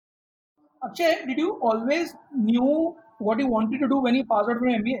Akshay, did you always knew what you wanted to do when you passed out from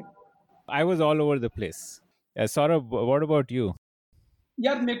MBA? I was all over the place. Saurabh, what about you?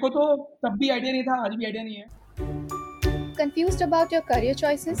 यार मेरे को तो तब भी idea नहीं था, आज भी आइडिया नहीं है. Confused about your career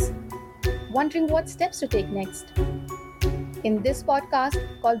choices? Wondering what steps to take next? In this podcast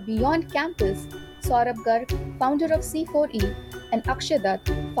called Beyond Campus, Saurabh Garg, founder of C4E, and Akshay Dutt,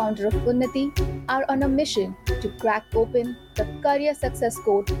 founder of Unnati, are on a mission to crack open the career success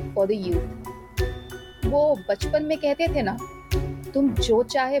code for the youth. वो बचपन में कहते थे ना, तुम जो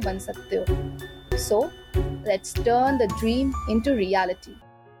चाहे बन सकते हो. So, let's turn the dream into reality.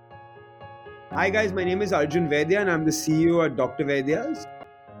 Hi guys, my name is Arjun Vaidya and I'm the CEO at Dr. Vaidya's.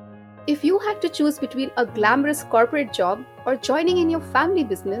 If you had to choose between a glamorous corporate job or joining in your family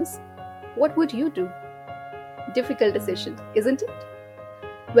business, what would you do? Difficult decision, isn't it?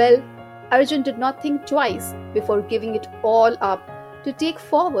 Well, Arjun did not think twice before giving it all up to take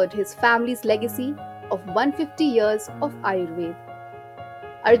forward his family's legacy of 150 years of Ayurveda.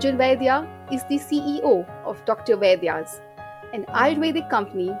 Arjun Vaidya is the CEO of Dr. Vaidya's, an Ayurvedic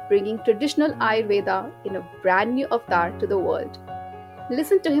company bringing traditional Ayurveda in a brand new avatar to the world.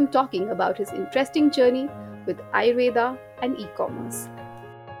 Listen to him talking about his interesting journey with Ayurveda and e-commerce.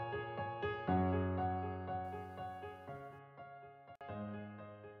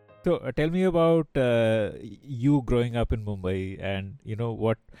 So tell me about you growing up in Mumbai, and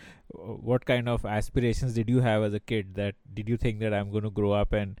what kind of aspirations did you have as a kid? That did you think that I'm going to grow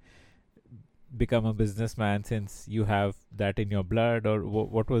up and become a businessman, since you have that in your blood, or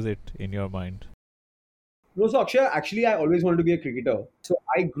what was it in your mind? No, so Akshay, actually, I always wanted to be a cricketer. So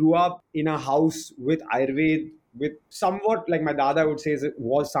I grew up in a house with Ayurved, with somewhat like my dad, I would say,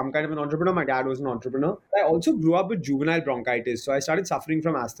 was some kind of an entrepreneur. My dad was an entrepreneur. I also grew up with juvenile bronchitis. So I started suffering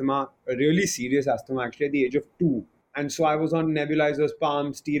from asthma, a really serious asthma, actually, at the age of 2. And so I was on nebulizers,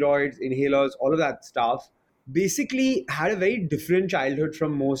 pumps, steroids, inhalers, all of that stuff. Basically, had a very different childhood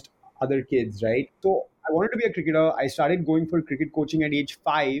from most other kids, right? So I wanted to be a cricketer. I started going for cricket coaching at age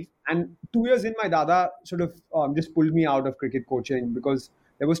 5. And 2 years in, my dada sort of just pulled me out of cricket coaching because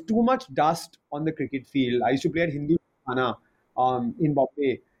there was too much dust on the cricket field. I used to play at Hindu Thana in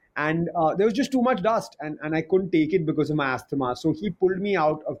Bombay. And there was just too much dust, and I couldn't take it because of my asthma. So he pulled me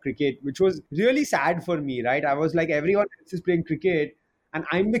out of cricket, which was really sad for me, right? I was like, everyone else is playing cricket, and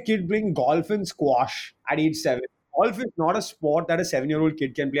I'm the kid playing golf and squash at age 7. Golf is not a sport that a 7-year-old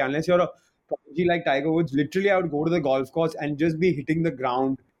kid can play unless you're a prodigy like Tiger Woods. Literally, I would go to the golf course and just be hitting the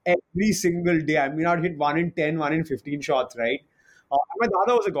ground every single day. I mean, I'd hit 1 in 10, 1 in 15 shots, right? My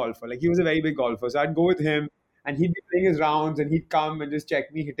father was a golfer. Like, he was a very big golfer. So I'd go with him and he'd be playing his rounds and he'd come and just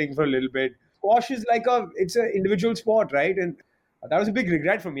check me hitting for a little bit. Squash is like it's an individual sport, right? And that was a big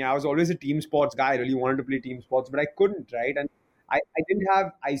regret for me. I was always a team sports guy. I really wanted to play team sports, but I couldn't, right? And I didn't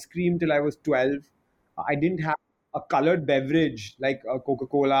have ice cream till I was 12. I didn't have a colored beverage like a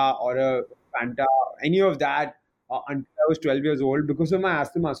Coca-Cola or a Fanta, any of that until I was 12 years old because of my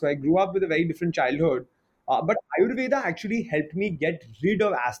asthma. So I grew up with a very different childhood. But Ayurveda actually helped me get rid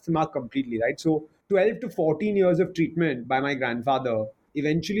of asthma completely, right? So 12 to 14 years of treatment by my grandfather.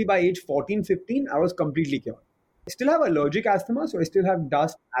 Eventually, by age 14, 15, I was completely cured. I still have allergic asthma, so I still have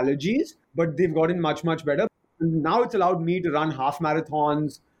dust allergies, but they've gotten much, much better. Now it's allowed me to run half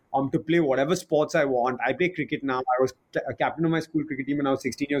marathons, to play whatever sports I want. I play cricket now. I was a captain of my school cricket team when I was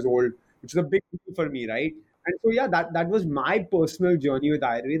 16 years old, which is a big deal for me, right? And so, yeah, that was my personal journey with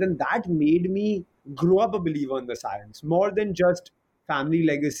Ayurveda, and that made me grow up a believer in the science more than just family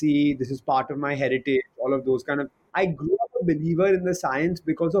legacy. This is part of my heritage, all of those kind of. I grew up a believer in the science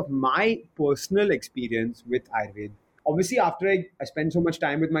because of my personal experience with Ayurveda. Obviously, after I spent so much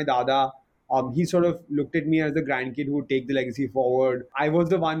time with my dada, he sort of looked at me as the grandkid who would take the legacy forward. I was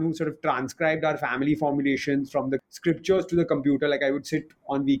the one who sort of transcribed our family formulations from the scriptures to the computer. Like, I would sit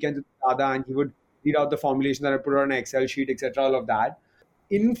on weekends with dada and he would read out the formulation that I put on an Excel sheet, etc. All of that.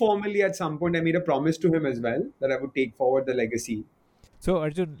 Informally, at some point, I made a promise to him as well that I would take forward the legacy. So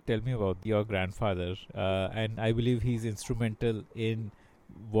Arjun, tell me about your grandfather, and I believe he's instrumental in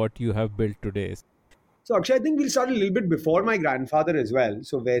what you have built today. So, Akshay, I think we'll start a little bit before my grandfather as well.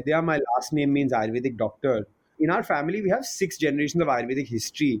 So, Vaidya, my last name means Ayurvedic doctor. In our family, we have 6 generations of Ayurvedic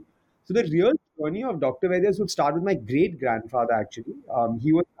history. So, the real journey of Dr. Vaidya's would start with my great grandfather, actually.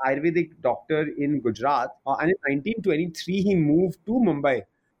 He was Ayurvedic doctor in Gujarat. And in 1923, he moved to Mumbai.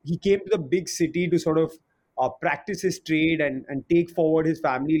 He came to the big city to sort of practice his trade and take forward his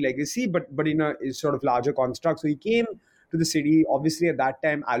family legacy, but in a sort of larger construct. So, he came to the city. Obviously, at that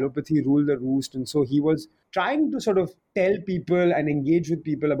time, allopathy ruled the roost, and so he was trying to sort of tell people and engage with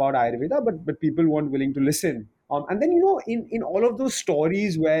people about Ayurveda, but people weren't willing to listen. And then in all of those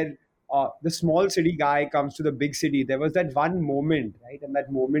stories where the small city guy comes to the big city. There was that one moment, right? And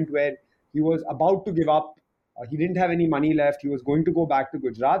that moment where he was about to give up. He didn't have any money left. He was going to go back to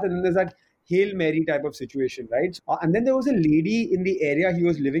Gujarat. And then there's that Hail Mary type of situation, right? And then there was a lady in the area he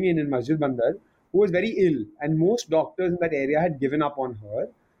was living in Masjid Bandar, who was very ill. And most doctors in that area had given up on her.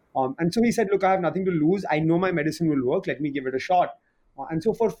 And so he said, look, I have nothing to lose. I know my medicine will work. Let me give it a shot. And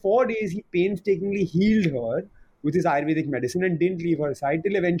so for 4 days, he painstakingly healed her with his Ayurvedic medicine and didn't leave her side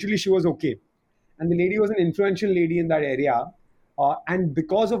till eventually she was okay. And the lady was an influential lady in that area. And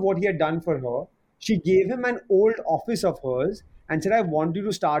because of what he had done for her, she gave him an old office of hers and said, I want you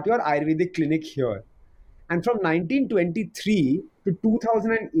to start your Ayurvedic clinic here. And from 1923 to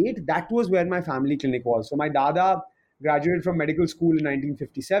 2008, that was where my family clinic was. So my dada graduated from medical school in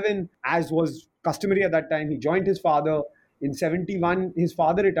 1957, as was customary at that time. He joined his father. In 71, his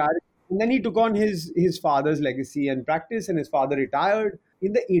father retired. And then he took on his father's legacy and practice, and his father retired.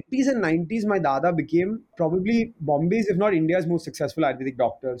 In the 80s and 90s, my dada became probably Bombay's, if not India's, most successful Ayurvedic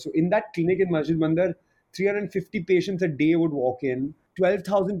doctor. So in that clinic in Masjid Bandar, 350 patients a day would walk in.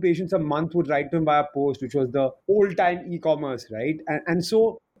 12,000 patients a month would write to him via post, which was the old time e-commerce, right? And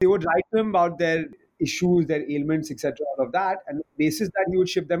so they would write to him about their issues, their ailments, etc., all of that. And basis that he would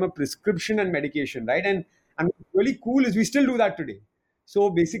ship them a prescription and medication, right? And what's really cool is we still do that today. So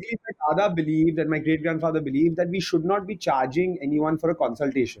basically, my dada believed and my great grandfather believed that we should not be charging anyone for a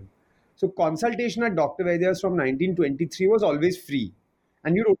consultation. So consultation at Dr. Vaidya's from 1923 was always free.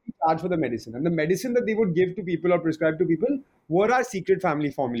 And you'd only charge for the medicine. And the medicine that they would give to people or prescribe to people were our secret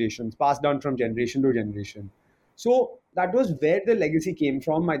family formulations passed down from generation to generation. So that was where the legacy came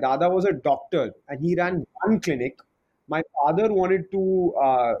from. My dada was a doctor and he ran one clinic. My father wanted to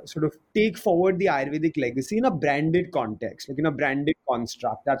sort of take forward the Ayurvedic legacy in a branded context, like in a branded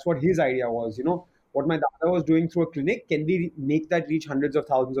construct. That's what his idea was. What my dada was doing through a clinic, can we make that reach hundreds of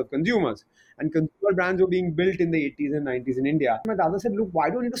thousands of consumers? And consumer brands were being built in the 80s and 90s in India. My dada said, look, why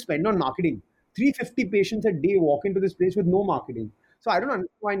don't you spend on marketing? 350 patients a day walk into this place with no marketing. So I don't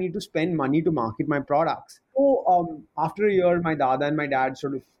understand why I need to spend money to market my products. So after a year, my dada and my dad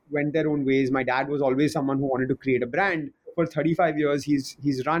sort of went their own ways. My dad was always someone who wanted to create a brand. For 35 years,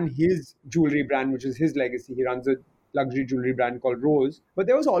 he's run his jewelry brand, which is his legacy. He runs a luxury jewelry brand called Rose. But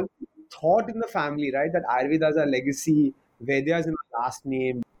there was always thought in the family, right, that Ayurveda is a legacy, Vaidya is in our last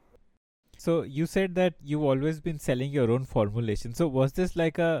name. So you said that you've always been selling your own formulation. So was this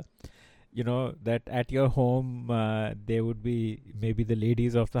like a, that at your home there would be maybe the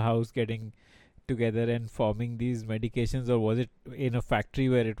ladies of the house getting together and forming these medications, or was it in a factory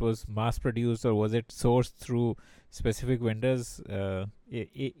where it was mass produced, or was it sourced through specific vendors for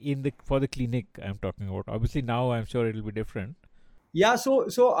the clinic I'm talking about? Obviously now I'm sure it'll be different. Yeah, so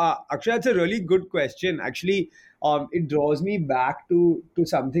actually that's a really good question. Actually, it draws me back to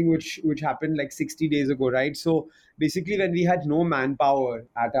something which happened like 60 days ago, right? So basically, when we had no manpower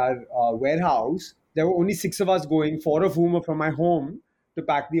at our warehouse, there were only 6 of us going, 4 of whom were from my home to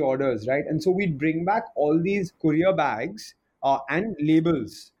pack the orders, right? And so we'd bring back all these courier bags and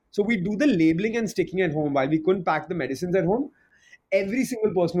labels. So we do the labeling and sticking at home while we couldn't pack the medicines at home. Every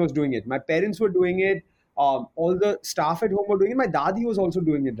single person was doing it. My parents were doing it. All the staff at home were doing it. My dadi was also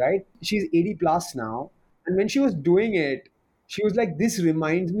doing it, right? She's 80 plus now. And when she was doing it, she was like, this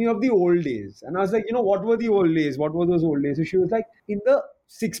reminds me of the old days. And I was like, what were the old days? What were those old days? So she was like, in the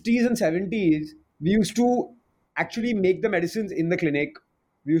 60s and 70s, we used to actually make the medicines in the clinic.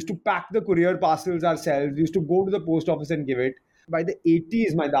 We used to pack the courier parcels ourselves. We used to go to the post office and give it. By the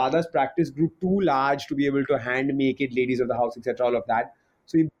 80s, my dada's practice grew too large to be able to hand make it, ladies of the house, etc., all of that.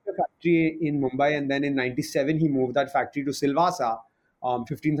 So he built a factory in Mumbai, and then in 97, he moved that factory to Silvassa,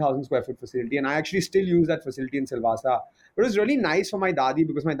 15,000 square foot facility. And I actually still use that facility in Silvassa. But it was really nice for my dadi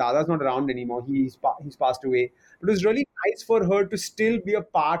because my dada's not around anymore. He's passed away. But it was really nice for her to still be a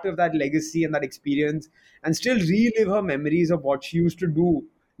part of that legacy and that experience and still relive her memories of what she used to do,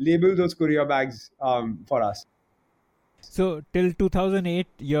 label those courier bags for us. So till 2008,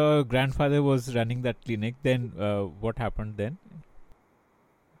 your grandfather was running that clinic. Then what happened then?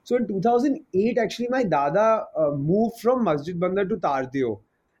 So in 2008, actually, my dada moved from Masjid Bandar to Tardeo.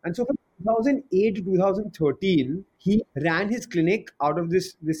 And so from 2008 to 2013, he ran his clinic out of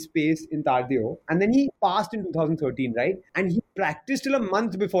this space in Tardeo. And then he passed in 2013, right? And he practiced till a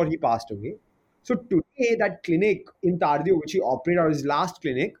month before he passed away. So today, that clinic in Tardeo, which he operated out of his last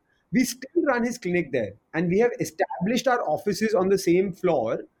clinic, we still run his clinic there. And we have established our offices on the same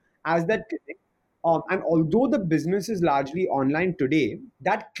floor as that clinic. And although the business is largely online today,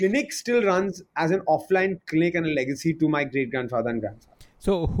 that clinic still runs as an offline clinic and a legacy to my great grandfather and grandfather.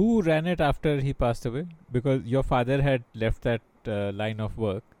 So who ran it after he passed away? Because your father had left that line of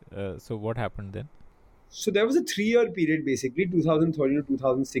work. So what happened then? So there was a 3 year period, basically 2013 to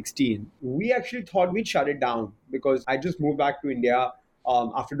 2016. We actually thought we'd shut it down because I just moved back to India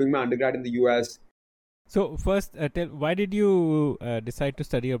after doing my undergrad in the US. So first, tell why did you decide to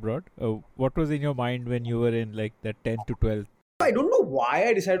study abroad? What was in your mind when you were in like that 10 to 12? I don't know why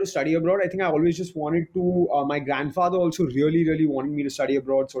I decided to study abroad. I think I always just wanted to. My grandfather also really, really wanted me to study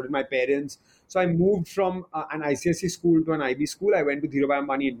abroad. So did my parents. So I moved from an ICSE school to an IB school. I went to Dhirubhai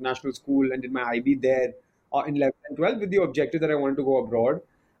Ambani International School and did my IB there in 11 and 12 with the objective that I wanted to go abroad.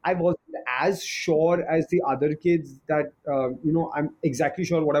 I wasn't as sure as the other kids that, I'm exactly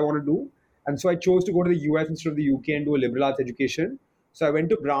sure what I want to do. And so I chose to go to the US instead of the UK and do a liberal arts education. So I went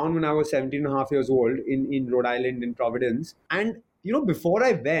to Brown when I was 17 and a half years old in Rhode Island, in Providence. And, before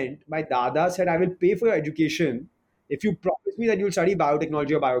I went, my dada said, I will pay for your education if you promise me that you'll study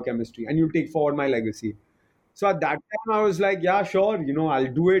biotechnology or biochemistry and you'll take forward my legacy. So at that time, I was like, yeah, sure,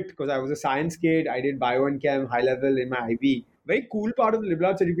 I'll do it because I was a science kid. I did bio and chem high level in my IB. Very cool part of the liberal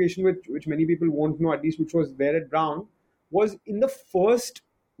arts education, which many people won't know, at least which was there at Brown, was in the first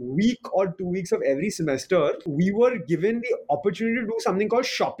week or 2 weeks of every semester, we were given the opportunity to do something called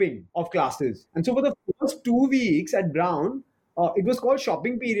shopping of classes. And so for the first 2 weeks at Brown, it was called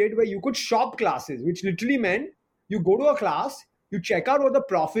shopping period where you could shop classes, which literally meant you go to a class, you check out what the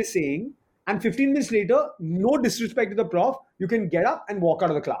prof is saying, and 15 minutes later, no disrespect to the prof, you can get up and walk out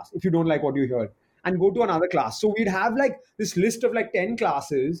of the class if you don't like what you heard and go to another class. So we'd have like this list of like 10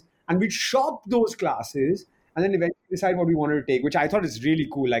 classes and we'd shop those classes and then eventually decide what we wanted to take, which I thought is really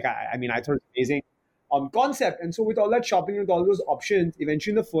cool. Like, I mean, I thought it was amazing concept. And so with all that shopping, with all those options,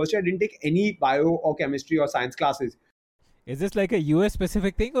 eventually in the first year, I didn't take any bio or chemistry or science classes. Is this like a US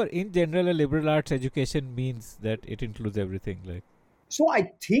specific thing, or in general a liberal arts education means that it includes everything? Like, so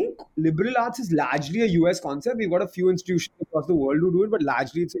I think liberal arts is largely a US concept. We've got a few institutions across the world who do it, but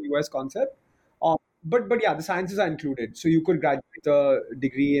largely it's a US concept. But yeah, the sciences are included. So you could graduate a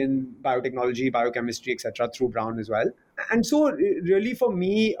degree in biotechnology, biochemistry, etc. through Brown as well. And so really for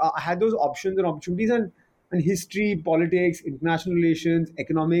me, I had those options and opportunities and history, politics, international relations,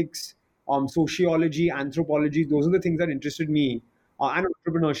 economics, sociology, anthropology. Those are the things that interested me, and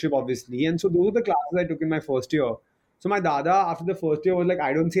entrepreneurship, obviously. And so those are the classes I took in my first year. So my dada, after the first year, was like,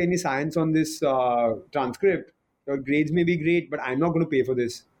 I don't see any science on this transcript. Your grades may be great, but I'm not going to pay for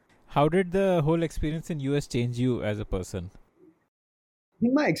this. how did the whole experience in US change you as a person? I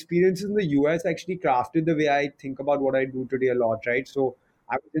think my experiences in the US actually crafted the way I think about what I do today a lot, right? So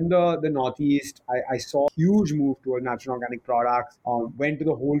I was in the Northeast. I saw a huge move toward natural organic products, went to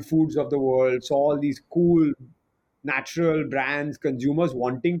the Whole Foods of the world, saw all these cool natural brands, consumers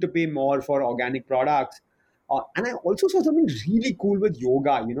wanting to pay more for organic products. And I also saw something really cool with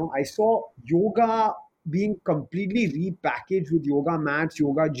yoga. I saw yoga being completely repackaged with yoga mats,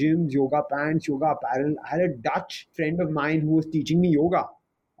 yoga gyms, yoga pants, yoga apparel. I had a Dutch friend of mine who was teaching me yoga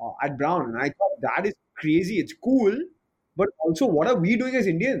at Brown, and I thought that is crazy. It's cool, but also what are we doing as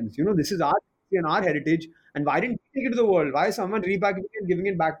Indians? This is our history and our heritage, and why didn't we take it to the world? Why is someone repackaging it and giving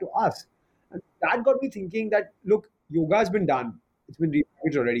it back to us? And that got me thinking that look, yoga has been done. It's been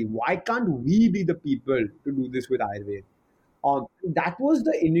repackaged already. Why can't we be the people to do this with Ayurveda? That was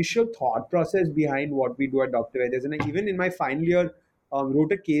the initial thought process behind what we do at Dr. Vaidya's. And even in my final year,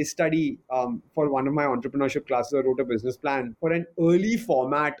 wrote a case study for one of my entrepreneurship classes. I wrote a business plan for an early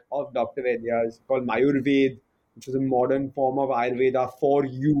format of Dr. Vaidya's called Mayurved, which is a modern form of Ayurveda for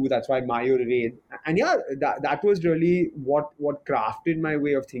you. That's why Mayurved. And yeah, that was really what crafted my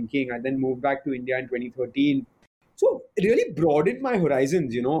way of thinking. I then moved back to India in 2013. So it really broadened my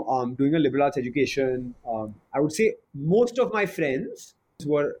horizons, doing a liberal arts education. I would say most of my friends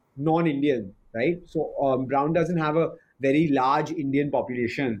were non-Indian, right? So Brown doesn't have a very large Indian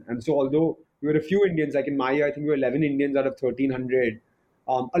population. And so although we were a few Indians, like in my year, I think we were 11 Indians out of 1,300.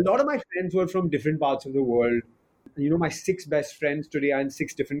 A lot of my friends were from different parts of the world. My six best friends today are in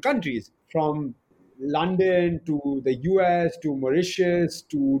six different countries, from London to the US to Mauritius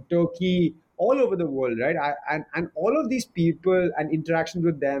to Turkey, all over the world, right? And all of these people and interactions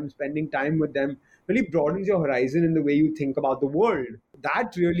with them, spending time with them, really broadens your horizon in the way you think about the world.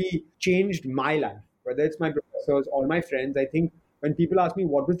 That really changed my life, whether it's my professors or my friends. I think when people ask me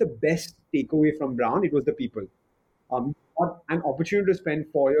what was the best takeaway from Brown, it was the people. Got an opportunity to spend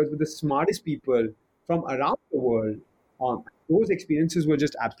 4 years with the smartest people from around the world. Those experiences were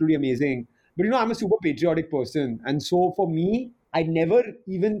just absolutely amazing. But I'm a super patriotic person. And so for me, I never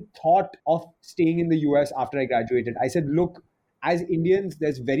even thought of staying in the US after I graduated. I said, look, as Indians,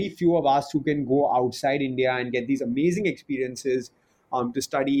 there's very few of us who can go outside India and get these amazing experiences to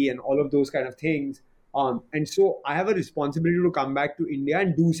study and all of those kind of things. And so I have a responsibility to come back to India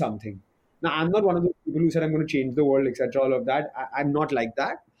and do something. Now, I'm not one of those people who said I'm going to change the world, etc. All of that. I'm not like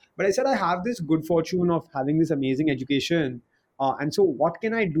that. But I said I have this good fortune of having this amazing education. And so, what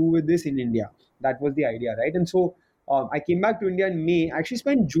can I do with this in India? That was the idea, right? And so, I came back to India in May. I actually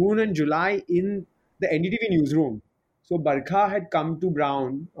spent June and July in the NDTV newsroom. So, Barkha had come to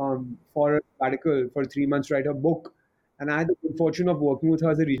Brown for a sabbatical for 3 months to write a book. And I had the good fortune of working with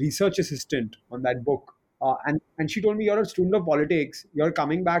her as a research assistant on that book. And she told me, you're a student of politics. You're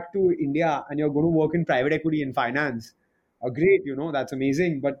coming back to India and you're going to work in private equity and finance. Great, that's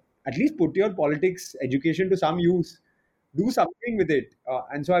amazing. But at least put your politics education to some use. Do something with it.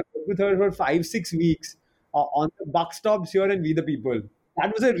 And so I worked with her for 5, 6 weeks on the buck stops here and We the People.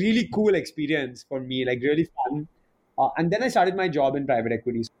 That was a really cool experience for me, like really fun. And then I started my job in private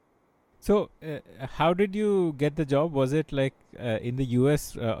equity. So, how did you get the job? Was it like in the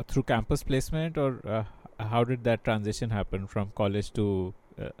US through campus placement, or how did that transition happen from college to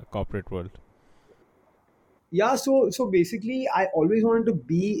corporate world? Yeah, so basically, I always wanted to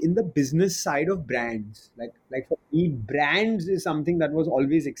be in the business side of brands. Like for me, brands is something that was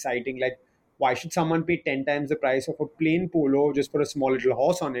always exciting. Like, why should someone pay 10 times the price of a plain polo just for a small little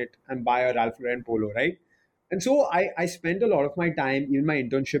horse on it and buy a Ralph Lauren polo, right? And so I spent a lot of my time, even my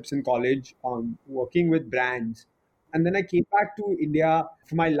internships in college, working with brands. And then I came back to India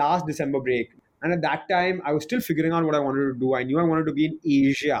for my last December break. And at that time, I was still figuring out what I wanted to do. I knew I wanted to be in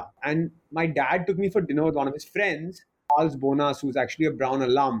Asia. And my dad took me for dinner with one of his friends, Charles Bonas, who's actually a Brown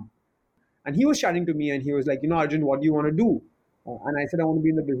alum. And he was chatting to me and he was like, Arjun, what do you want to do? And I said, I want to be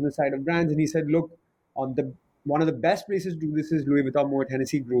in the business side of brands. And he said, look, the one of the best places to do this is Louis Vuitton Moet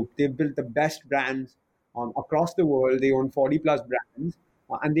Hennessy Group. They've built the best brands across the world. They own 40 plus brands.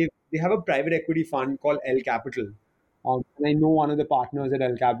 And they have a private equity fund called L Capital. And I know one of the partners at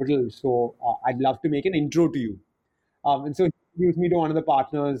L Capital. So I'd love to make an intro to you. And so he introduced me to one of the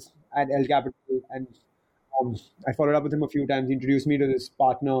partners at L Capital, and I followed up with him a few times. He introduced me to this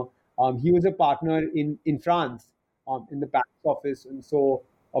partner. He was a partner in France, in the Paris office, and so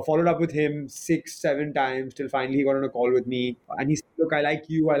I followed up with him 6, 7 times till finally he got on a call with me. And he said, "Look, I like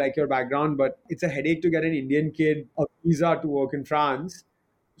you, I like your background, but it's a headache to get an Indian kid a visa to work in France.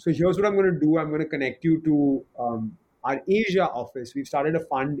 So here's what I'm going to do. I'm going to connect you to our Asia office. We've started a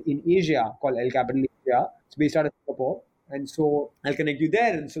fund in Asia called El Capital Asia. It's based out of Singapore. And so I'll connect you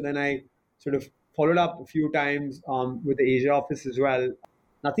there." And so then I sort of followed up a few times with the Asia office as well.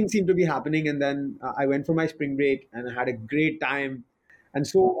 Nothing seemed to be happening. And then I went for my spring break and I had a great time. And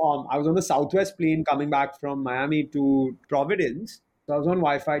so I was on the Southwest plane coming back from Miami to Providence. So I was on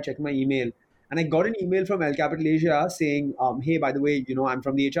Wi-Fi, checking my email. And I got an email from El Capital Asia saying, hey, by the way, I'm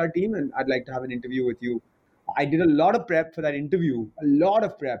from the HR team and I'd like to have an interview with you. I did a lot of prep for that interview, a lot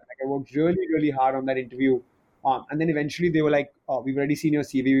of prep. Like I worked really, really hard on that interview. And then eventually they were like, we've already seen your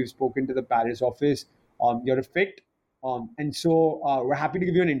CV. We've spoken to the Paris office. You're a fit. And so we're happy to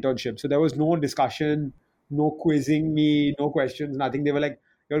give you an internship. So there was no discussion, no quizzing me, no questions, nothing. They were like,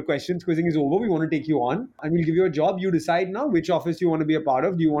 your questions quizzing is over. We want to take you on and we'll give you a job. You decide now which office you want to be a part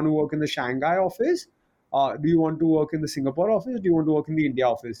of. Do you want to work in the Shanghai office? Do you want to work in the Singapore office? Do you want to work in the India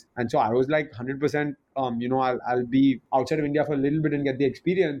office? And so I was like 100%, I'll be outside of India for a little bit and get the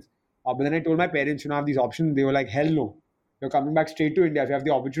experience. But then I told my parents, I have these options. They were like, hell no. You're coming back straight to India. If you have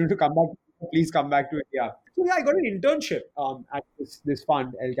the opportunity to come back, please come back to India. So yeah, I got an internship at this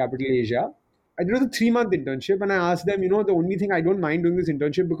fund, El Capital Asia. I did a 3 month internship and I asked them, the only thing I don't mind doing this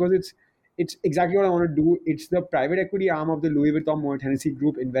internship because it's exactly what I want to do. It's the private equity arm of the Louis Vuitton Moet Hennessy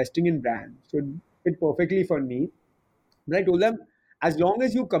Group investing in brands. So it fit perfectly for me. But I told them, as long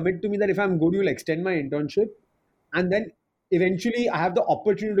as you commit to me that if I'm good, you'll extend my internship. And then eventually I have the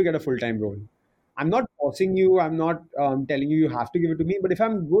opportunity to get a full-time role. I'm not forcing you. I'm not telling you have to give it to me. But if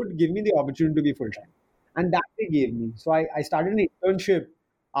I'm good, give me the opportunity to be full-time. And that they gave me. So I started an internship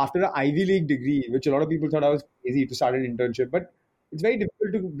after an Ivy League degree, which a lot of people thought I was crazy to start an internship. But it's very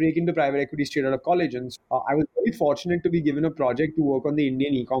difficult to break into private equity straight out of college. And I was very fortunate to be given a project to work on the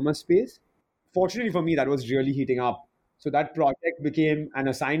Indian e-commerce space. Fortunately for me, that was really heating up. So that project became an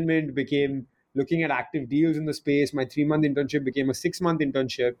assignment, became looking at active deals in the space. My 3 month internship became a 6 month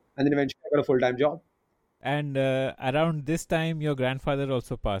internship. And then eventually I got a full-time job. And around this time, your grandfather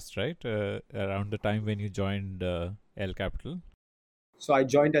also passed, right? Around the time when you joined El Capital. So I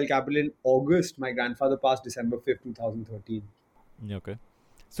joined El Capital in August. My grandfather passed December 5th, 2013. Okay.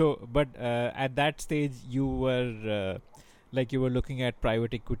 So, but at that stage, you were you were looking at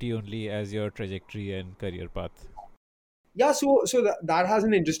private equity only as your trajectory and career path. Yeah, so that has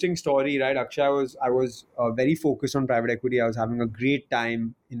an interesting story, right? Akshay, I was very focused on private equity. I was having a great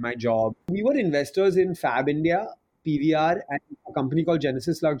time in my job. We were investors in Fab India, PVR, and a company called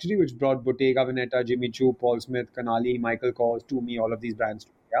Genesis Luxury, which brought Bottega Veneta, Jimmy Choo, Paul Smith, Canali, Michael Kors, Tumi, all of these brands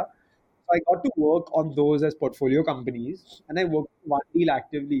to India. So I got to work on those as portfolio companies, and I worked on one deal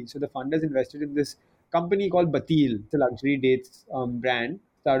actively. So the fund has invested in this company called Batil. It's a luxury dates brand,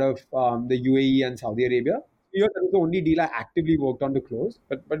 start of the UAE and Saudi Arabia. Yeah, that was the only deal I actively worked on to close.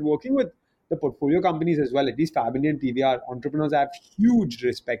 But working with the portfolio companies as well, at least Fabini and PVR, entrepreneurs I have huge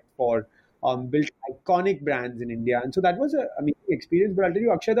respect for, built iconic brands in India. And so that was a amazing experience. But I'll tell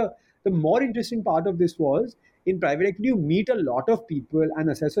you, Akshay, the more interesting part of this was in private equity, you meet a lot of people and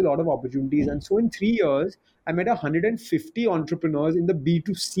assess a lot of opportunities. And so in 3 years, I met 150 entrepreneurs in the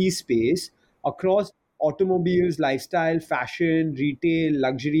B2C space across automobiles, lifestyle, fashion, retail,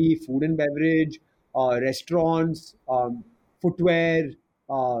 luxury, food and beverage, restaurants, footwear,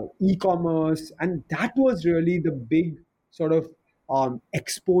 e-commerce, and that was really the big sort of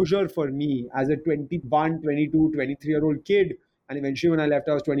exposure for me as a 21, 22, 23-year old kid. And eventually, when I left,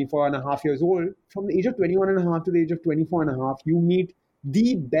 I was 24 and a half years old. From the age of 21 and a half to the age of 24 and a half, you meet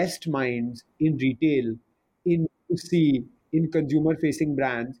the best minds in retail, in C, in consumer facing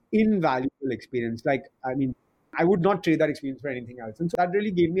brands, invaluable experience. Like, I mean, I would not trade that experience for anything else. And so that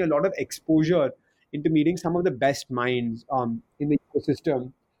really gave me a lot of exposure into meeting some of the best minds in the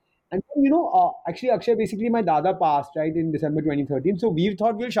ecosystem. And then, actually, Akshay, basically, my dada passed, right, in December 2013. So we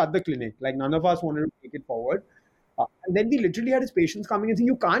thought we'll shut the clinic. Like, none of us wanted to take it forward. And then we literally had his patients coming and saying,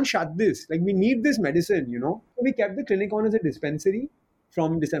 you can't shut this. Like, we need this medicine. So we kept the clinic on as a dispensary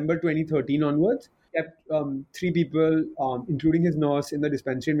from December 2013 onwards. Kept three people, including his nurse, in the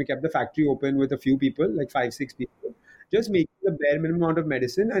dispensary, and we kept the factory open with a few people, like five, six people, just making the bare minimum amount of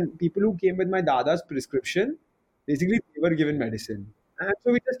medicine. And people who came with my dada's prescription, basically, they were given medicine. And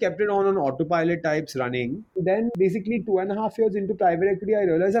so we just kept it on autopilot types running. Then basically 2.5 years into private equity, I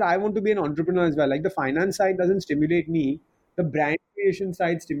realized that I want to be an entrepreneur as well. Like the finance side doesn't stimulate me, the brand creation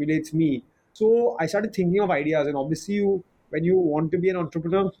side stimulates me. So I started thinking of ideas, and obviously, when you want to be an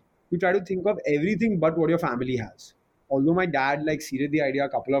entrepreneur, you try to think of everything but what your family has. Although my dad like seeded the idea a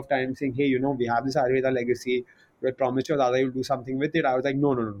couple of times, saying, "Hey, we have this Ayurveda legacy. We had promised your dada you'll do something with it." I was like,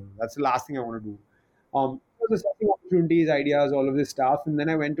 "No, no, no, no. That's the last thing I want to do." I was assessing opportunities, ideas, all of this stuff. And then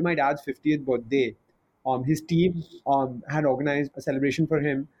I went to my dad's 50th birthday. His team had organized a celebration for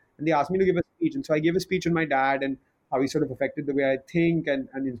him, and they asked me to give a speech. And so I gave a speech on my dad and how he sort of affected the way I think and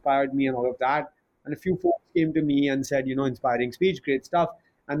inspired me and all of that. And a few folks came to me and said, inspiring speech, great stuff.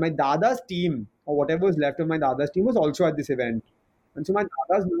 And my dada's team, or whatever was left of my dada's team, was also at this event. And so my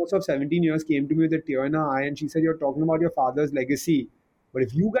dada's nurse of 17 years came to me with a tear in her eye and she said, "You're talking about your father's legacy. But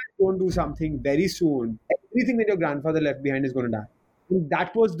if you guys don't do something very soon, everything that your grandfather left behind is going to die." And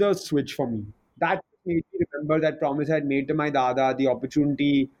that was the switch for me. That made me remember that promise I had made to my dada, the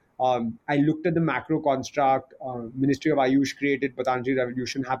opportunity. I looked at the macro construct. Ministry of Ayush created Patanjali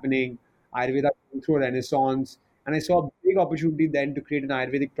revolution happening. Ayurveda going through a renaissance. And I saw a big opportunity then to create an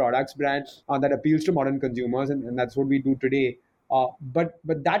Ayurvedic products brand that appeals to modern consumers. And that's what we do today. But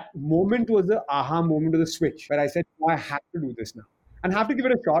that moment was the aha moment of the switch where I said, "Oh, I have to do this now and have to give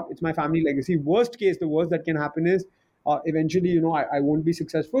it a shot. It's my family legacy. Worst case, the worst that can happen is eventually, I won't be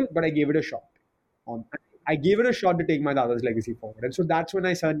successful, but I gave it a shot. I gave it a shot to take my dada's legacy forward. And so that's when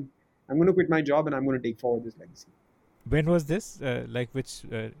I said, I'm going to quit my job and I'm going to take forward this legacy. When was this? Like which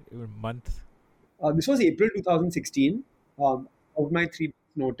month? This was April 2016, of my 3 months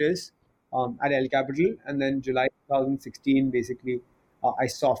notice at L Capital. And then July 2016, basically, I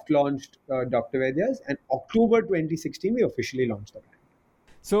soft launched Dr. Vaidya's. And October 2016, we officially launched the brand.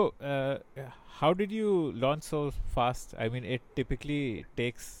 So, how did you launch so fast? I mean, it typically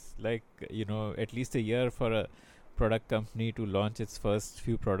takes like at least a year for a product company to launch its first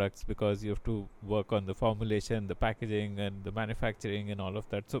few products because you have to work on the formulation, the packaging, and the manufacturing, and all of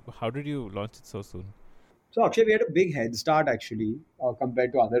that. So, how did you launch it so soon? So actually, we had a big head start actually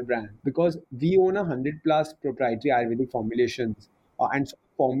compared to other brands because we own 100 plus proprietary Ayurvedic formulations, and so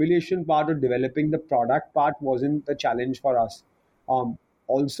formulation part or developing the product part wasn't the challenge for us.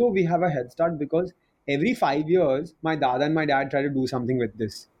 Also, we have a head start because every 5 years, my dad and my dad try to do something with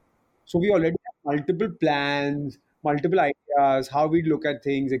this. So we already have multiple plans, multiple ideas, how we look at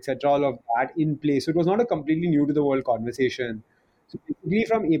things, etc. All of that in place. So it was not a completely new to the world conversation. So basically,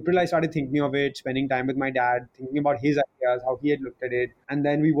 from April, I started thinking of it, spending time with my dad, thinking about his ideas, how he had looked at it, and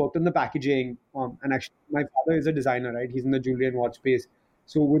then we worked on the packaging. And actually, my father is a designer, right? He's in the jewelry and watch space.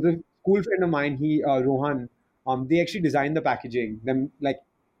 So with a school friend of mine, he Rohan, they actually designed the packaging, them like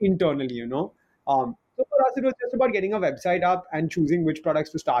internally. So So for us, it was just about getting a website up and choosing which products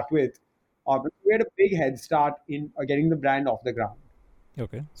to start with. We had a big head start in getting the brand off the ground.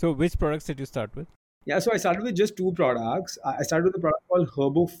 Okay. So which products did you start with? Yeah, so I started with just two products. I started with a product called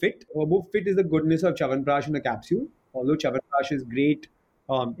HerboFit. HerboFit is the goodness of Chyawanprash in a capsule. Although Chyawanprash is great,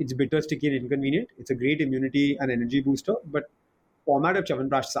 it's bitter, sticky, and inconvenient. It's a great immunity and energy booster, but format of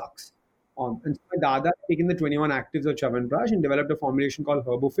Chyawanprash sucks. And so my dada had taken the 21 actives of Chyawanprash and developed a formulation called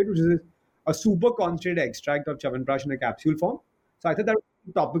HerboFit, which is a super concentrated extract of Chyawanprash in a capsule form. So I thought that was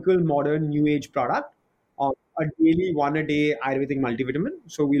a topical, modern, new age product, a daily, one a day Ayurvedic multivitamin.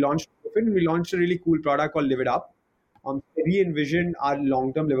 So we launched HerboFit and we launched a really cool product called Live It Up. We envisioned our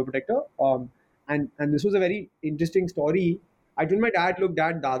long term liver protector. And this was a very interesting story. I told my dad, look,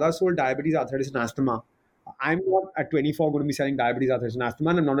 dad, Dada sold diabetes, arthritis, and asthma. I'm not at 24 going to be selling diabetes, arthritis, and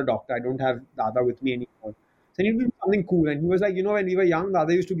asthma, and I'm not a doctor. I don't have Dada with me anymore. So I need to do something cool. And he was like, when we were young,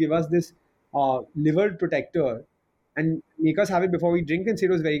 Dada used to give us this liver protector and make us have it before we drink and say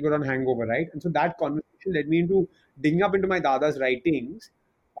it was very good on hangover, right? And so that conversation led me into digging up into my Dada's writings.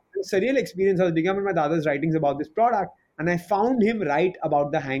 It's a surreal experience. I was digging up in my Dada's writings about this product, and I found him right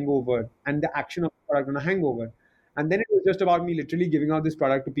about the hangover and the action of the product on a hangover. And then it was just about me literally giving out this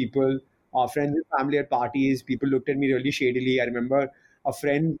product to people, friends and family at parties. People looked at me really shadily. I remember a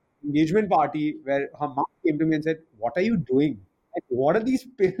friend engagement party where her mom came to me and said, "What are you doing? Like, what are these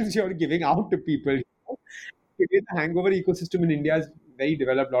pills you're giving out to people?" The hangover ecosystem in India is very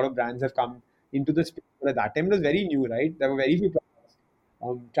developed. A lot of brands have come into the space. But at that time, it was very new, right? There were very few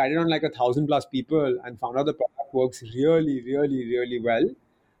products. Tried it on like 1,000+ people and found out the product works really, really, really well.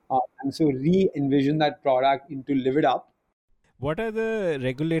 And so re-envision that product into Live It Up. What are the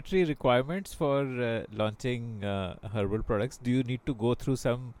regulatory requirements for launching herbal products? Do you need to go through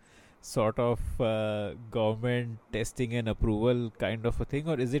some sort of government testing and approval kind of a thing,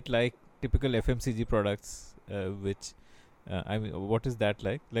 or is it like typical FMCG products? I mean, what is that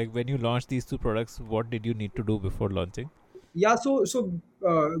like? Like when you launch these two products, what did you need to do before launching? Yeah,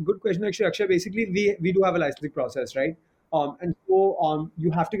 good question, actually. Akshay, basically, we do have a licensing process, right? And so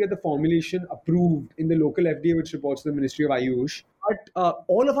you have to get the formulation approved in the local FDA, which reports to the Ministry of Ayush. But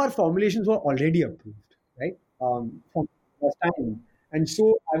all of our formulations were already approved, right? From the first time. And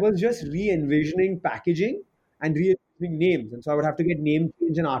so I was just re-envisioning packaging and re-envisioning names. And so I would have to get name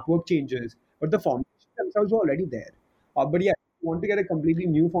change and artwork changes. But the formulations themselves were already there. But yeah, if you want to get a completely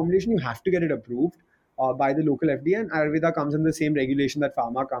new formulation, you have to get it approved by the local FDA. And Ayurveda comes in the same regulation that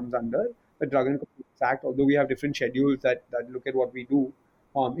pharma comes under, the Drug and Companies Act. Although we have different schedules that look at what we do,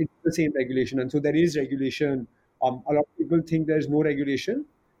 it's the same regulation. And so there is regulation. A lot of people think there's no regulation.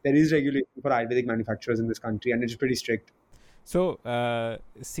 There is regulation for Ayurvedic manufacturers in this country, and it's pretty strict. So,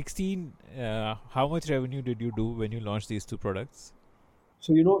 16, how much revenue did you do when you launched these two products?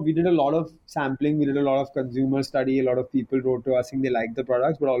 So, we did a lot of sampling, we did a lot of consumer study, a lot of people wrote to us saying they liked the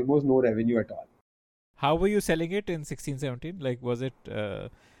products, but almost no revenue at all. How were you selling it in 16, 17? Like, was it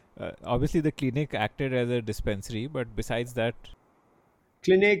obviously the clinic acted as a dispensary, but besides that,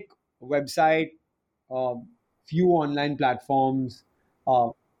 Clinic, website, few online platforms, uh,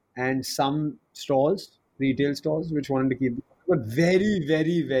 and some stores, retail stores, which wanted to keep, but very,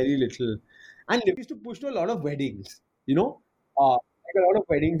 very, very little. And they used to push to a lot of weddings, like a lot of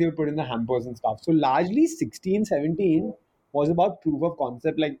weddings they would put in the hampers and stuff. So largely 16, 17 was about proof of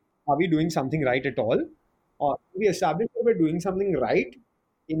concept, like, are we doing something right at all? Or we established that we're doing something right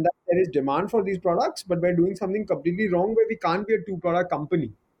in that there is demand for these products, but we're doing something completely wrong where we can't be a two-product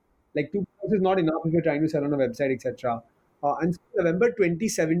company. Like two products is not enough if you're trying to sell on a website, etc. And so November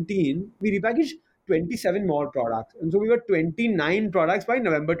 2017, we repackaged 27 more products, and so we were 29 products by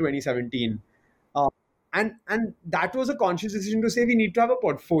November 2017. Uh, and that was a conscious decision to say we need to have a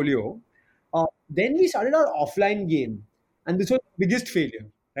portfolio. Then we started our offline game, and this was the biggest failure,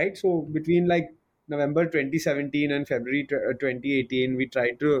 right? So between like November 2017 and February 2018, we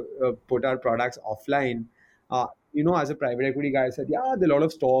tried to put our products offline. As a private equity guy, I said, yeah, there are a lot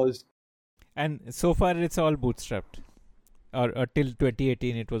of stores. and so far it's all bootstrapped, or till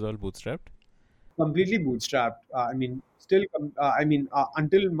 2018 it was all bootstrapped. Completely bootstrapped.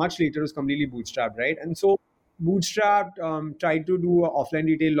 Until much later, it was completely bootstrapped, right? And so, bootstrapped, tried to do an offline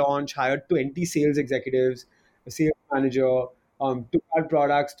retail launch, hired 20 sales executives, a sales manager, took our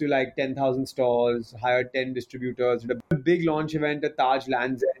products to like 10,000 stores, hired 10 distributors, did a big launch event at Taj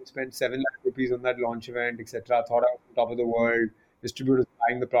Lands End, spent 7 lakh rupees on that launch event, etc. Thought I was on top of the world, distributors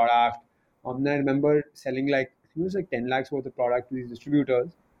buying the product. And I remember selling like, I think it was like 10 lakhs worth of product to these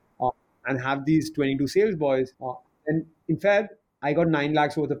distributors. And have these 22 sales boys. And in Feb, I got 9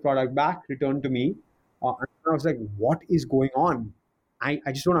 lakhs worth of product back returned to me. And I was like, what is going on? I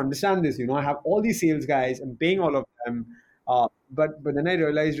just don't understand this. I have all these sales guys, I'm paying all of them. But then I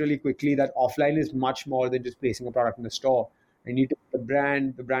realized really quickly that offline is much more than just placing a product in the store. I need to the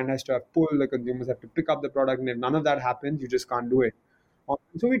brand has to have pull, the consumers have to pick up the product, and if none of that happens, you just can't do it.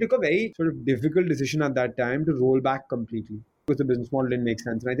 So we took a very sort of difficult decision at that time to roll back completely because the business model didn't make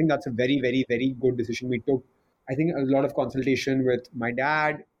sense. And I think that's a very, very, very good decision we took. I think a lot of consultation with my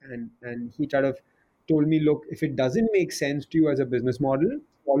dad, and he kind of told me, look, if it doesn't make sense to you as a business model,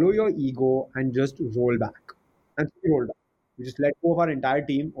 follow your ego and just roll back. And so we rolled back. We just let go of our entire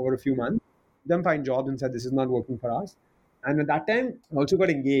team over a few months, them find jobs and said, this is not working for us. And at that time, I also got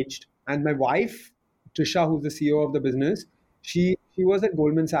engaged. And my wife, Trisha, who's the CEO of the business, she was at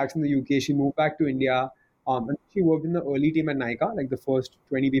Goldman Sachs in the UK. She moved back to India, and she worked in the early team at Nykaa, like the first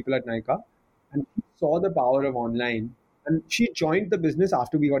 20 people at Nykaa, and she saw the power of online. And she joined the business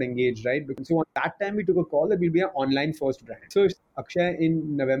after we got engaged, right? Because so at that time we took a call that we'll be an online first brand. So Akshay,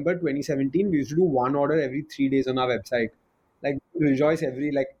 in November 2017, we used to do one order every 3 days on our website. Like rejoice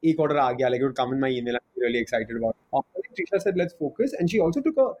every like ek order aa gaya, like it would come in my email. I'm really excited about it. I think Trisha said let's focus, and she also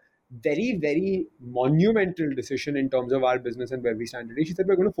took a very, very monumental decision in terms of our business and where we stand today. She said,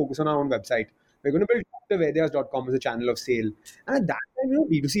 we're going to focus on our own website. We're going to build drvaidyas.com as a channel of sale. And at that time,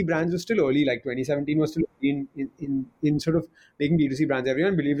 B2C brands were still early, like 2017 was still in sort of making B2C brands.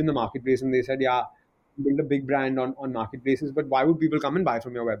 Everyone believed in the marketplace and they said, yeah, build a big brand on marketplaces, but why would people come and buy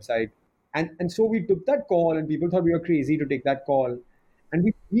from your website? And so we took that call and people thought we were crazy to take that call. And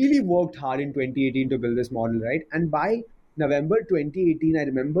we really worked hard in 2018 to build this model, right? And by November 2018, I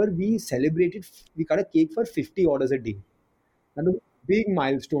remember we cut a cake for 50 orders a day. That was a big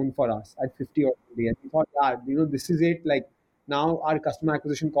milestone for us at 50 orders a day. And we thought, yeah, this is it. Like now our customer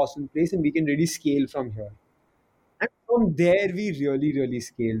acquisition cost in place and we can really scale from here. And from there, we really, really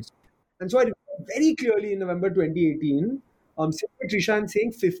scaled. And so I remember very clearly in November 2018, sitting with Trisha and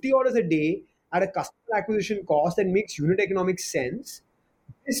saying 50 orders a day at a customer acquisition cost that makes unit economic sense.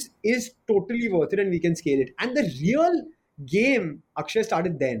 This is totally worth it and we can scale it. And the real game, Akshay,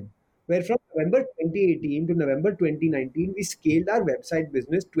 started then, where from November 2018 to November 2019, we scaled our website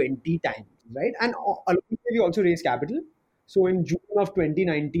business 20 times, right? And along with it, we also raised capital. So in June of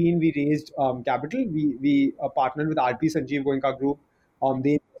 2019, we raised capital. We partnered with RP Sanjeev Goenka Group.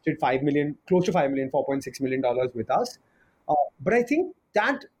 They invested 5 million, close to 5 million, $4.6 million with us. But I think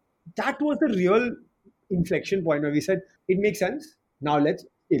that was the real inflection point where we said it makes sense. Now let's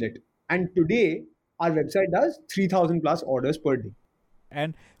scale it. And today our website does 3,000 plus orders per day.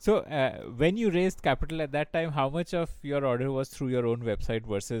 And so, when you raised capital at that time, how much of your order was through your own website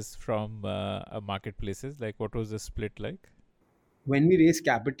versus from marketplaces? Like, what was the split like? When we raise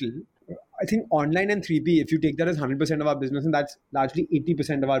capital, I think online and 3P, if you take that as 100% of our business, and that's largely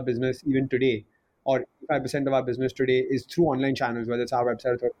 80% of our business even today, or 5% of our business today is through online channels, whether it's our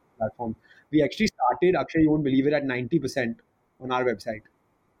website or third platform. We actually started, actually, you won't believe it, at 90% on our website.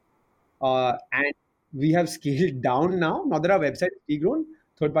 And we have scaled down now. Not that our website has grown,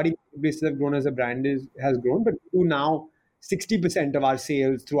 third-party marketplaces have grown as a brand has grown, but we do now 60% of our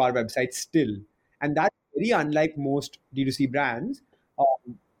sales through our website still. And that's very unlike most D2C brands.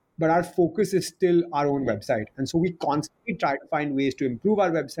 But our focus is still our own website. And so we constantly try to find ways to improve our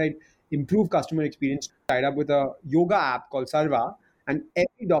website, improve customer experience. Tied up with a yoga app called Sarva, and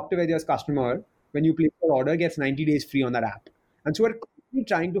every Dr. Vaidya's customer, when you place your order, gets 90 days free on that app. And so we're constantly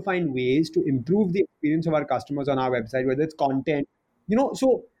trying to find ways to improve the experience of our customers on our website, whether it's content.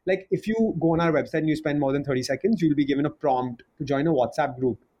 So like if you go on our website and you spend more than 30 seconds, you'll be given a prompt to join a WhatsApp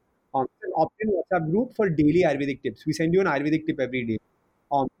group. It's an opt-in WhatsApp group for daily Ayurvedic tips. We send you an Ayurvedic tip every day.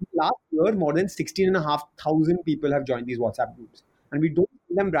 Last year, more than 16,500 people have joined these WhatsApp groups. And we don't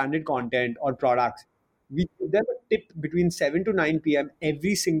give them branded content or products. We give them a tip between 7 to 9 p.m.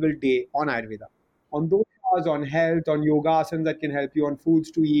 every single day on Ayurveda. On those hours, on health, on yoga asanas that can help you, on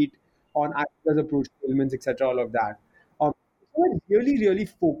foods to eat, on Ayurveda's approach to ailments, etc., all of that. So we're really, really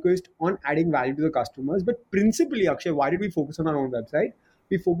focused on adding value to the customers. But principally, Akshay, why did we focus on our own website?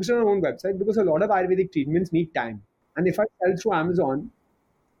 We focus on our own website because a lot of Ayurvedic treatments need time. And if I sell through Amazon,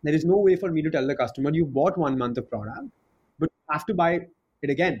 there is no way for me to tell the customer, you bought 1 month of product, but you have to buy it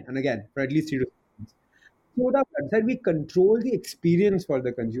again and again for at least 3 to 6 months. So with our website, we control the experience for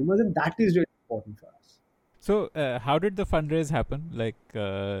the consumers, and that is really important for us. So, how did the fundraise happen? Like,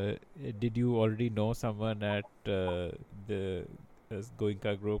 did you already know someone at the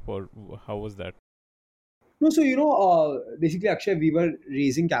Goenka group, or how was that? No, so basically, Akshay, we were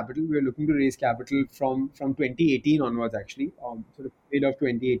raising capital. We were looking to raise capital from 2018 onwards, actually, sort of mid of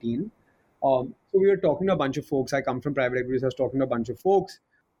 2018. So we were talking to a bunch of folks. I come from private equity, so I was talking to a bunch of folks.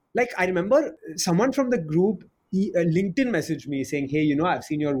 Like I remember someone from the group LinkedIn messaged me saying, "Hey, I've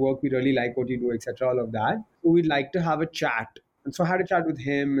seen your work. We really like what you do, etc. All of that. So we'd like to have a chat." And so I had a chat with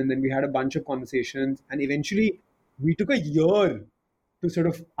him, and then we had a bunch of conversations, and eventually we took a year to sort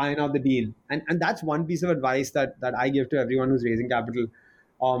of iron out the deal. And that's one piece of advice that I give to everyone who's raising capital.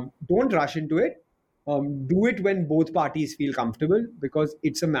 Don't rush into it. Do it when both parties feel comfortable, because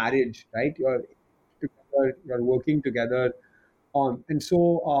it's a marriage, right? You're together, you're working together. And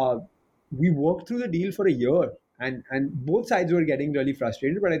so we worked through the deal for a year, and both sides were getting really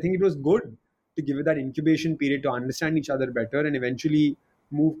frustrated. But I think it was good to give it that incubation period to understand each other better and eventually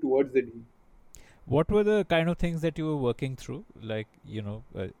move towards the deal. What were the kind of things that you were working through? Like,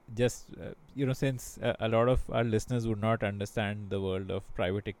 since a lot of our listeners would not understand the world of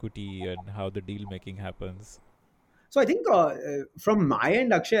private equity and how the deal making happens. So I think from my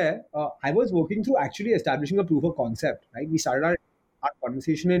end, Akshay, I was working through actually establishing a proof of concept. Right, we started our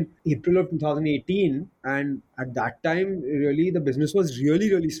conversation in April of 2018, and at that time, really the business was really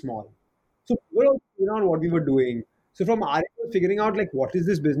really small. So we were all figuring out what we were doing. So from our end, we were figuring out like what is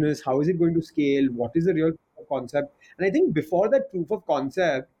this business, how is it going to scale, what is the real proof of concept. And I think before that proof of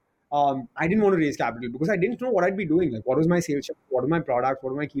concept, I didn't want to raise capital because I didn't know what I'd be doing. Like what was my sales, what are my products,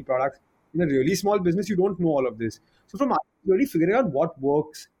 what are my key products. In a really small business, you don't know all of this. So from really figuring out what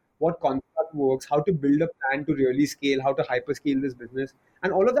works, what concept works, how to build a plan to really scale, how to hyperscale this business,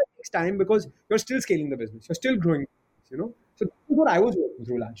 and all of that takes time because you're still scaling the business, you're still growing. So that's what I was working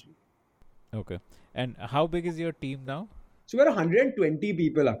through largely. Okay. And how big is your team now? So we're 120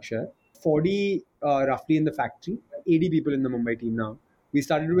 people, Akshay. 40 roughly in the factory, 80 people in the Mumbai team now. We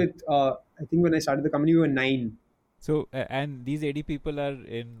started with, I think when I started the company, we were 9. So, and these 80 people are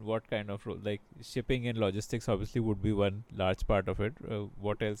in what kind of role? Like shipping and logistics obviously would be one large part of it.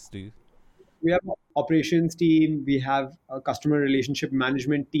 What else do you? We have an operations team, we have a customer relationship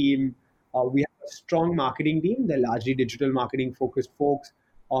management team, we have a strong marketing team. They're largely digital marketing focused folks.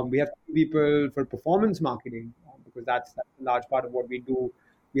 We have people for performance marketing because that's a large part of what we do.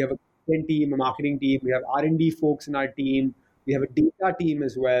 We have a content team, a marketing team. We have R&D folks in our team. We have a data team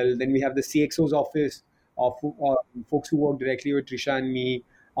as well. Then we have the CXO's office of folks who work directly with Trisha and me.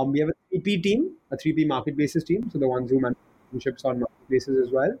 We have a 3P team, a 3P marketplaces team. So the ones who manage relationships on marketplaces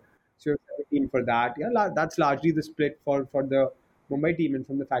as well. So you have a team for that. Yeah, that's largely the split for the Mumbai team. And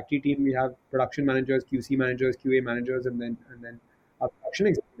from the factory team, we have production managers, QC managers, QA managers, and then a production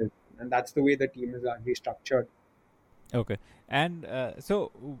executive. And that's the way the team is largely structured. Okay. And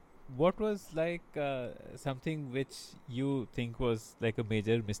what was like something which you think was like a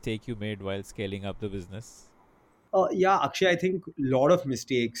major mistake you made while scaling up the business? Yeah, Akshay, I think a lot of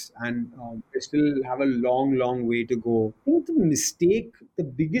mistakes, and I still have a long, long way to go. I think the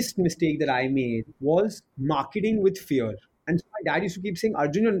biggest mistake that I made was marketing with fear. And so my dad used to keep saying,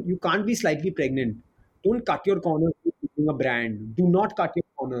 Arjun, you can't be slightly pregnant. Don't cut your corners with building a brand. Do not cut your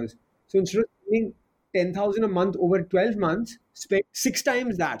corners. So instead of spending 10,000 a month over 12 months, spend 6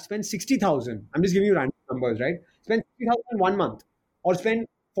 times that. Spend 60,000. I'm just giving you random numbers, right? Spend 60,000 in 1 month, or spend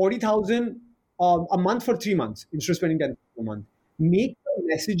 40,000 a month for 3 months instead of spending 10,000 a month. Make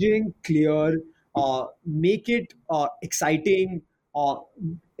the messaging clear, make it exciting,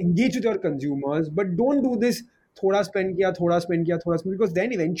 engage with your consumers, but don't do this thoda spend kiya, thoda spend kiya, thoda spend, because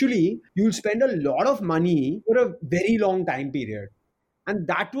then eventually you'll spend a lot of money for a very long time period. And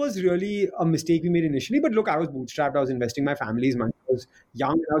that was really a mistake we made initially. But look, I was bootstrapped. I was investing my family's money. I was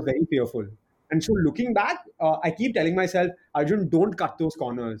young and I was very fearful. And so looking back, I keep telling myself, Arjun, don't cut those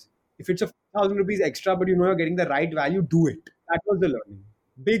corners. If it's a 1,000 rupees extra, but you know you're getting the right value, do it. That was the learning.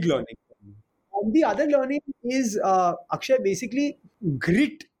 Big learning. The other learning is, Akshay, basically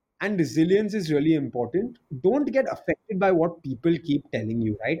grit and resilience is really important. Don't get affected by what people keep telling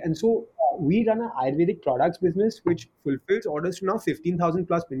you, right? And so we run an Ayurvedic products business which fulfills orders to now 15,000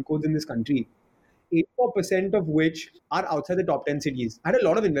 plus pin codes in this country. 84% of which are outside the top 10 cities. I had a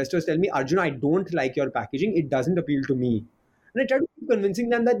lot of investors tell me, Arjun, I don't like your packaging. It doesn't appeal to me. And I try to keep convincing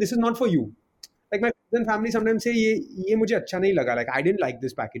them that this is not for you. Like my friends and family sometimes say, ye mujhe acha nahi laga. Like I didn't like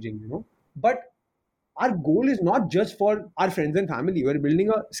this packaging. But our goal is not just for our friends and family. We're building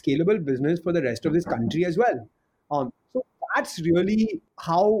a scalable business for the rest of this country as well. So that's really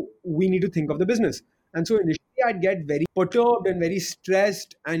how we need to think of the business. And so initially, I'd get very perturbed and very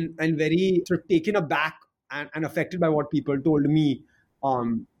stressed and very sort of taken aback and affected by what people told me,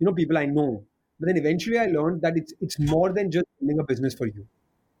 people I know. But then eventually, I learned that it's more than just building a business for you.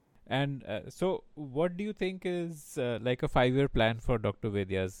 And so, what do you think is like a 5-year plan for Dr.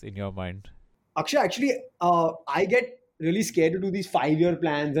 Vaidya's in your mind? Akshay, actually, I get really scared to do these 5-year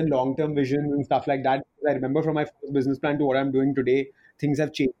plans and long-term visions and stuff like that. I remember from my first business plan to what I'm doing today, things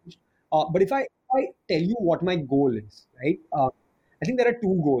have changed. But if I I tell you what my goal is, right? I think there are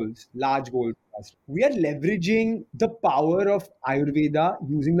two goals, large goals for us. We are leveraging the power of Ayurveda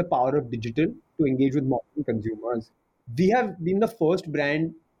using the power of digital to engage with modern consumers. We have been the first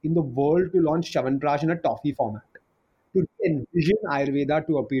brand in the world to launch Chyawanprash in a toffee format to envision Ayurveda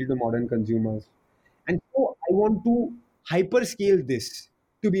to appeal to modern consumers. And so I want to hyperscale this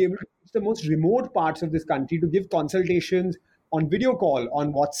to be able to reach the most remote parts of this country to give consultations on video call,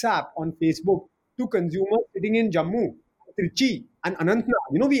 on WhatsApp, on Facebook to consumers sitting in Jammu, Trichy, and Anantnag.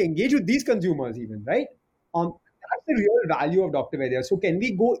 We engage with these consumers even, right? That's the real value of Dr. Vaidya. So can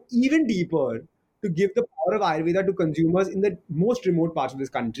we go even deeper to give the power of Ayurveda to consumers in the most remote parts of this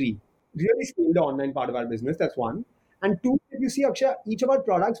country? Really scale the online part of our business. That's one. And two, if you see, Akshay, each of our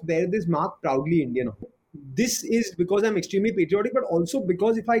products bear this mark proudly Indian on it. This is because I'm extremely patriotic, but also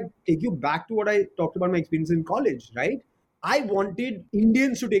because if I take you back to what I talked about my experience in college, right? I wanted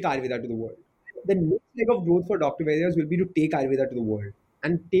Indians to take Ayurveda to the world. The next leg of growth for Dr. Vedas will be to take Ayurveda to the world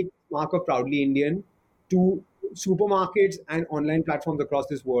and take mark of proudly Indian to supermarkets and online platforms across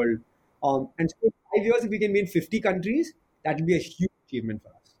this world. And so in 5 years, if we can be in 50 countries, that will be a huge achievement for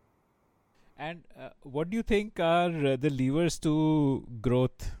us. And what do you think are the levers to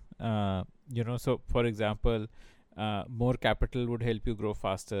growth? So for example, more capital would help you grow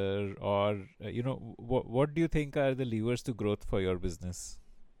faster, or what do you think are the levers to growth for your business?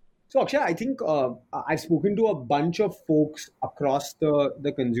 So Akshay, I think I've spoken to a bunch of folks across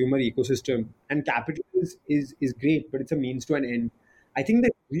the consumer ecosystem, and capital is great, but it's a means to an end. I think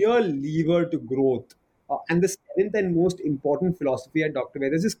the real lever to growth, and the seventh and most important philosophy at Dr.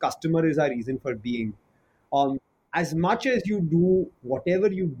 Vedas is customer is our reason for being. Um, as much as you do whatever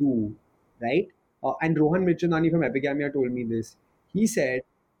you do, right? And Rohan Mirchandani from Epigamia told me this. He said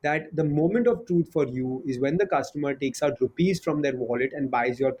that the moment of truth for you is when the customer takes out rupees from their wallet and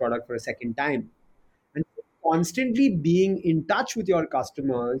buys your product for a second time. And constantly being in touch with your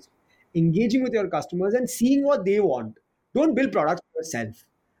customers, engaging with your customers, and seeing what they want. Don't build products for yourself.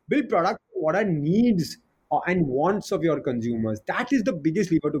 Build products for what are needs and wants of your consumers. That is the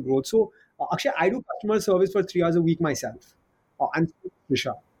biggest lever to growth. So, Akshay, I do customer service for 3 hours a week myself. And so does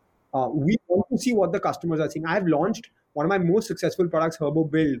Trisha. We want to see what the customers are seeing. I have launched one of my most successful products, Herbo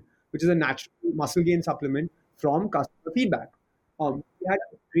Build, which is a natural muscle gain supplement from customer feedback. We had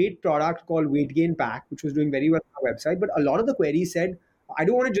a great product called Weight Gain Pack, which was doing very well on our website. But a lot of the queries said, I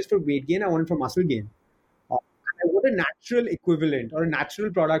don't want it just for weight gain, I want it for muscle gain. I want a natural equivalent or a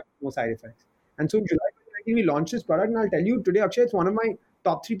natural product with no side effects. And so in July 2019, we launched this product. And I'll tell you today, Akshay, it's one of my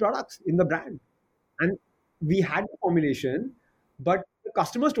top 3 products in the brand. And we had the formulation, but the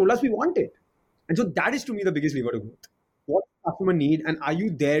customers told us we want it. And so that is to me the biggest lever to growth. What does the customer need, and are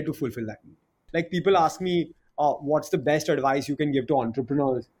you there to fulfill that need? Like people ask me, what's the best advice you can give to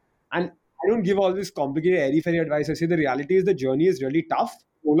entrepreneurs? And I don't give all this complicated airy fairy advice. I say the reality is the journey is really tough,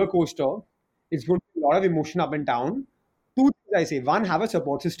 roller coaster. It's going to be a lot of emotion up and down. Two things I say: one, have a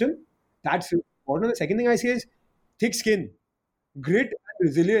support system. That's important. The second thing I say is thick skin, grit, and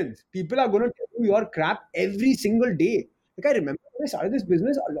resilience. People are going to tell you your crap every single day. Like I remember when I started this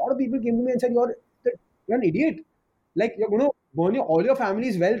business, a lot of people came to me and said, "You're an idiot. Like you're going to burn all your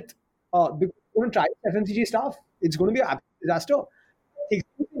family's wealth because you're going to try FMCG stuff. It's going to be an absolute disaster."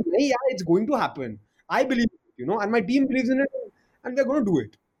 Yeah, it's going to happen. I believe it, and my team believes in it, and they're going to do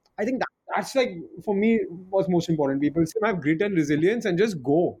it. I think that's like for me was most important. People say have grit and resilience and just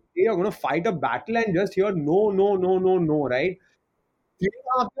go. You're going to fight a battle and just hear no, no, no, no, no, right?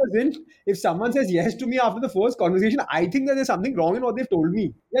 3.5 years in, if someone says yes to me after the first conversation, I think that there's something wrong in what they've told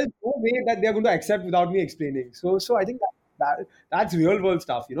me. There's no way that they're going to accept without me explaining. So I think that's real world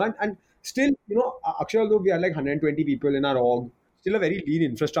stuff, and still, Akshay, although we are like 120 people in our org, still a very lean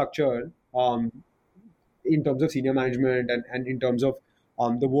infrastructure in terms of senior management and in terms of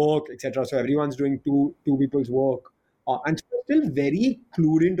the work, etc. So everyone's doing two people's work, and still very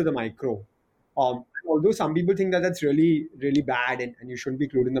clued into the micro. Although some people think that that's really, really bad and you shouldn't be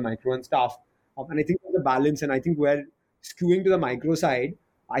clued in the micro and stuff. And I think there's a balance, and I think we're skewing to the micro side.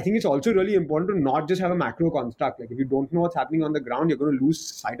 I think it's also really important to not just have a macro construct. Like if you don't know what's happening on the ground, you're going to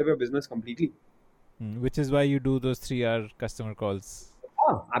lose sight of your business completely. Which is why you do those 3-hour customer calls.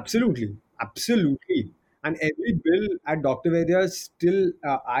 Absolutely. Absolutely. And every bill at Dr. Vaidya still,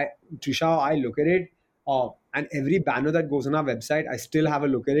 Trisha, I look at it, and every banner that goes on our website, I still have a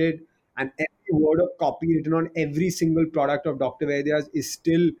look at it. And every word of copy written on every single product of Dr. Vaidya's is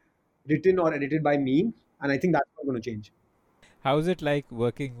still written or edited by me. And I think that's not going to change. How is it like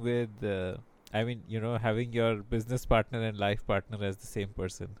working with, having your business partner and life partner as the same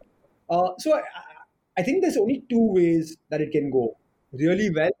person? So I think there's only two ways that it can go, really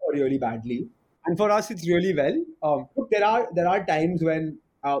well or really badly. And for us, it's really well. Look, there are times when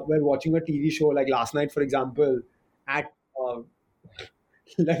we're watching a TV show, like last night, for example, at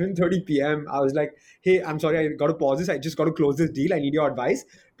 11:30 p.m. I was like, "Hey, I'm sorry, I got to pause this. I just got to close this deal. I need your advice.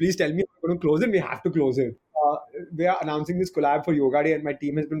 Please tell me if we're going to close it. We have to close it." We are announcing this collab for Yoga Day, and my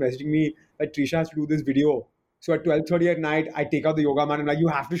team has been messaging me that Trisha has to do this video. So at 12:30 at night, I take out the yoga mat and I'm like, "You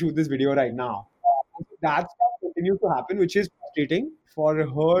have to shoot this video right now." That stuff continues to happen, which is frustrating. For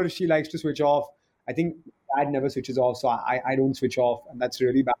her, she likes to switch off. I think dad never switches off, so I don't switch off, and that's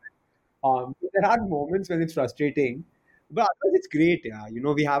really bad. There are moments when it's frustrating, but otherwise it's great. Yeah,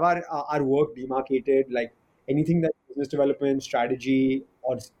 we have our work demarcated. Like anything that business development, strategy,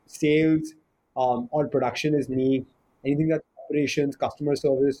 or sales, or production is me. Anything that's operations, customer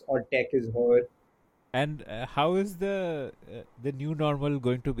service, or tech is her. And how is the new normal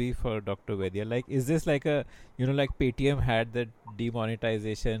going to be for Dr. Vaidya? Like, is this like a, like Paytm had that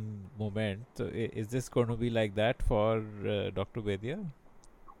demonetization moment? So is this going to be like that for Dr. Vaidya?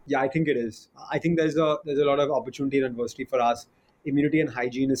 Yeah, I think it is. I think there's a lot of opportunity and adversity for us. Immunity and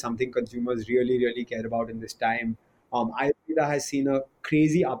hygiene is something consumers really, really care about in this time. Ayurveda has seen a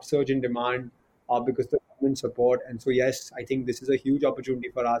crazy upsurge in demand because of the government support. And so, yes, I think this is a huge opportunity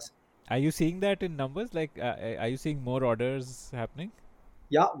for us. Are you seeing that in numbers? Like, are you seeing more orders happening?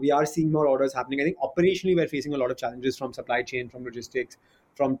 Yeah, we are seeing more orders happening. I think operationally, we're facing a lot of challenges from supply chain, from logistics,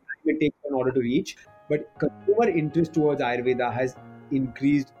 from time it takes in order to reach. But consumer interest towards Ayurveda has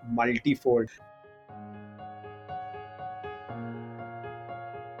increased multifold.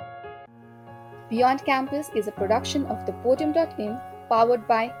 Beyond Campus is a production of the Podium.in powered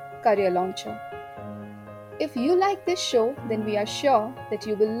by Career Launcher. If you like this show, then we are sure that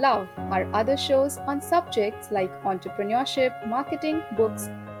you will love our other shows on subjects like entrepreneurship, marketing, books,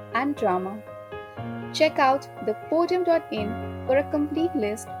 and drama. Check out the Podium.in for a complete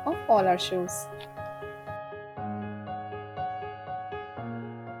list of all our shows.